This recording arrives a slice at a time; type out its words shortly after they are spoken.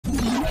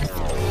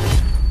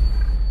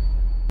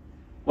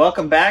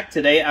Welcome back.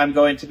 Today I'm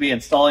going to be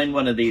installing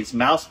one of these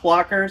mouse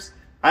blockers.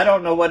 I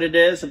don't know what it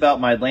is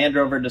about my Land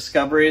Rover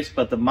Discoveries,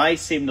 but the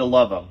mice seem to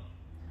love them.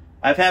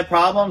 I've had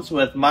problems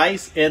with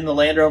mice in the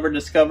Land Rover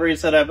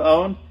Discoveries that I've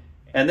owned,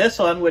 and this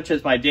one, which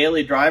is my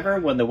daily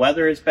driver when the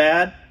weather is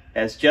bad,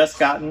 has just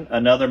gotten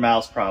another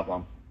mouse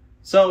problem.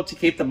 So to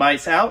keep the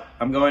mice out,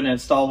 I'm going to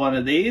install one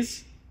of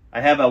these.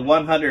 I have a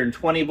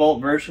 120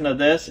 volt version of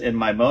this in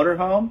my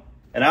motorhome.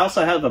 And I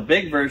also have a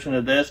big version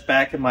of this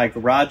back in my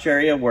garage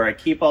area where I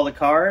keep all the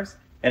cars.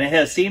 And it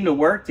has seemed to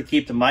work to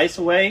keep the mice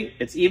away.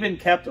 It's even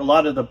kept a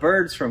lot of the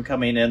birds from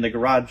coming in the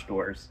garage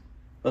doors.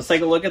 Let's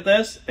take a look at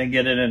this and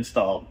get it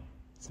installed.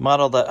 The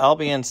model that I'll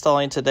be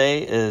installing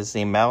today is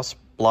the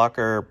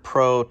mouseblocker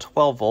Pro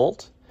 12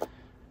 volt.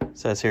 It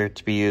says here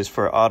to be used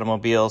for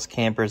automobiles,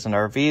 campers and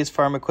RVs,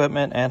 farm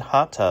equipment, and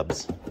hot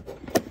tubs.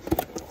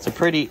 It's a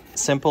pretty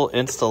simple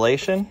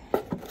installation.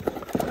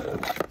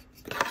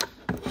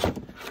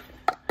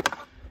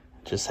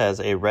 Just has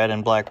a red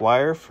and black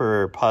wire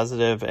for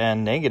positive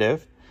and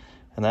negative,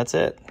 and that's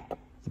it.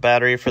 The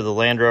battery for the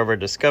Land Rover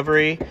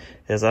Discovery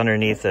is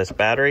underneath this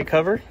battery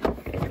cover.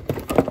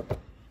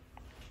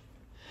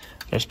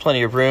 There's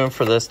plenty of room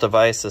for this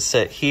device to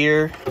sit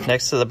here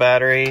next to the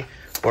battery,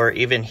 or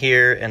even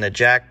here in the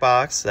jack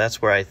box.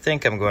 That's where I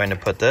think I'm going to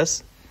put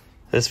this.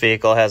 This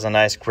vehicle has a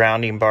nice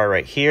grounding bar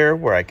right here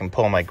where I can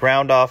pull my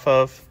ground off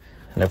of.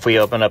 And if we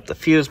open up the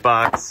fuse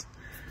box,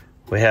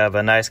 we have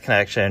a nice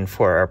connection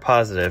for our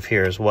positive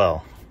here as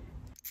well.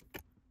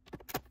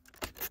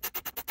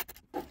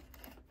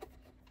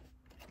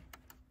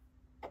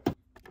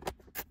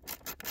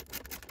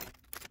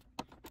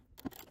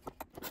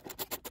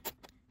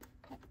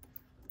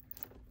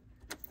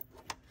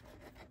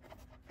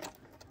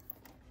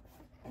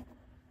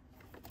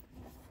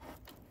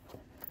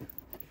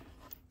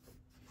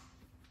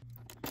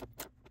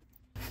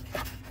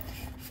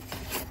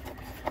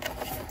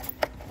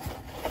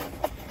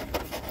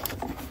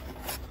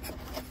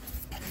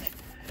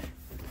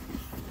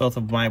 Both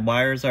of my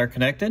wires are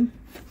connected.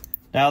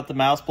 Now that the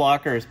mouse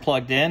blocker is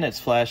plugged in, it's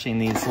flashing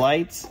these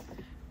lights.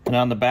 And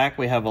on the back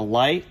we have a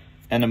light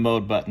and a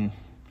mode button.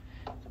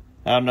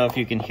 I don't know if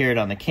you can hear it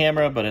on the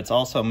camera, but it's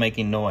also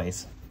making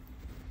noise.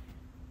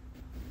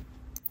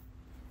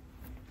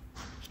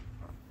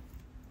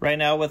 Right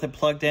now with it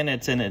plugged in,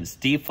 it's in its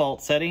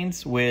default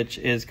settings, which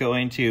is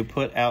going to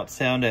put out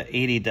sound at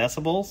 80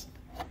 decibels.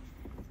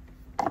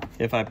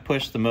 If I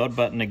push the mode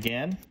button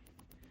again,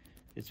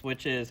 it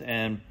switches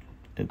and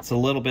it's a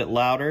little bit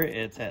louder.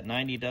 It's at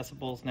 90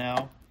 decibels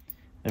now.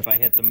 If I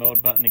hit the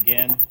mode button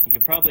again, you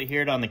can probably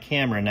hear it on the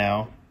camera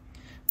now.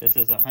 This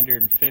is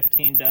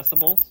 115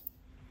 decibels,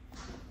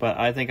 but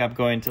I think I'm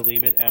going to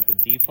leave it at the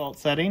default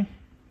setting.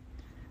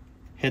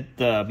 Hit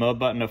the mode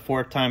button a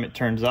fourth time, it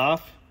turns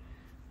off.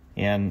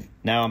 And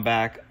now I'm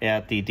back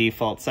at the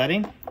default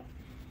setting.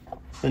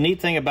 The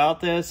neat thing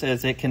about this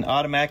is it can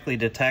automatically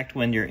detect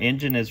when your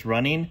engine is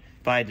running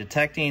by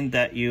detecting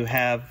that you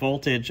have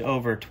voltage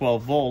over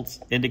 12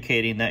 volts,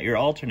 indicating that your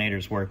alternator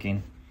is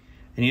working.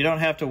 And you don't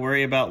have to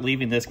worry about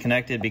leaving this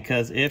connected,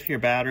 because if your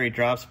battery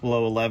drops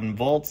below 11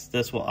 volts,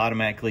 this will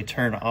automatically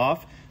turn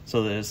off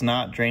so that it's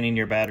not draining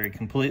your battery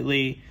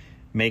completely,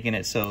 making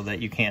it so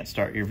that you can't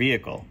start your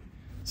vehicle.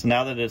 So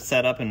now that it's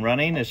set up and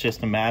running, it's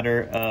just a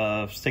matter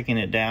of sticking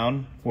it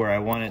down where I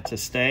want it to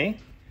stay,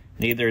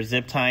 and either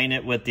zip tying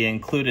it with the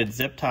included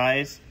zip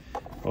ties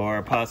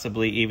or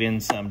possibly even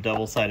some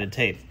double-sided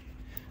tape.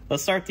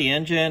 Let's start the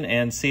engine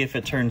and see if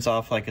it turns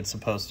off like it's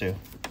supposed to.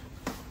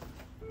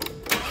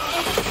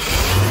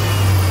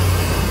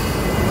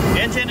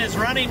 Engine is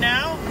running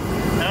now.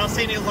 I don't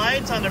see any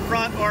lights on the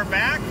front or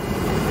back.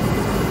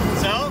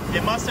 So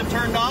it must have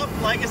turned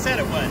off like I said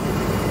it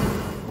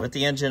would. With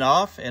the engine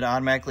off, it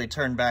automatically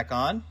turned back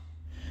on.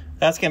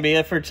 That's going to be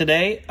it for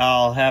today.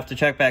 I'll have to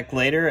check back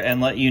later and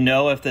let you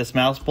know if this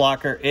mouse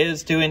blocker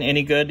is doing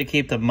any good to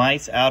keep the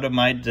mice out of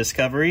my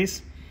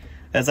Discoveries.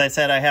 As I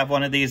said, I have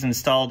one of these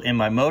installed in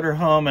my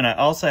motorhome, and I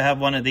also have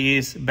one of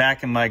these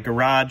back in my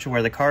garage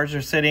where the cars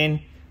are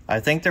sitting. I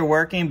think they're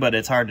working, but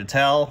it's hard to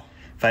tell.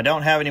 If I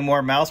don't have any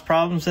more mouse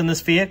problems in this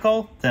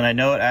vehicle, then I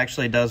know it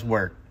actually does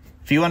work.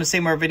 If you want to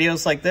see more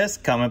videos like this,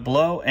 comment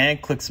below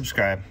and click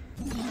subscribe.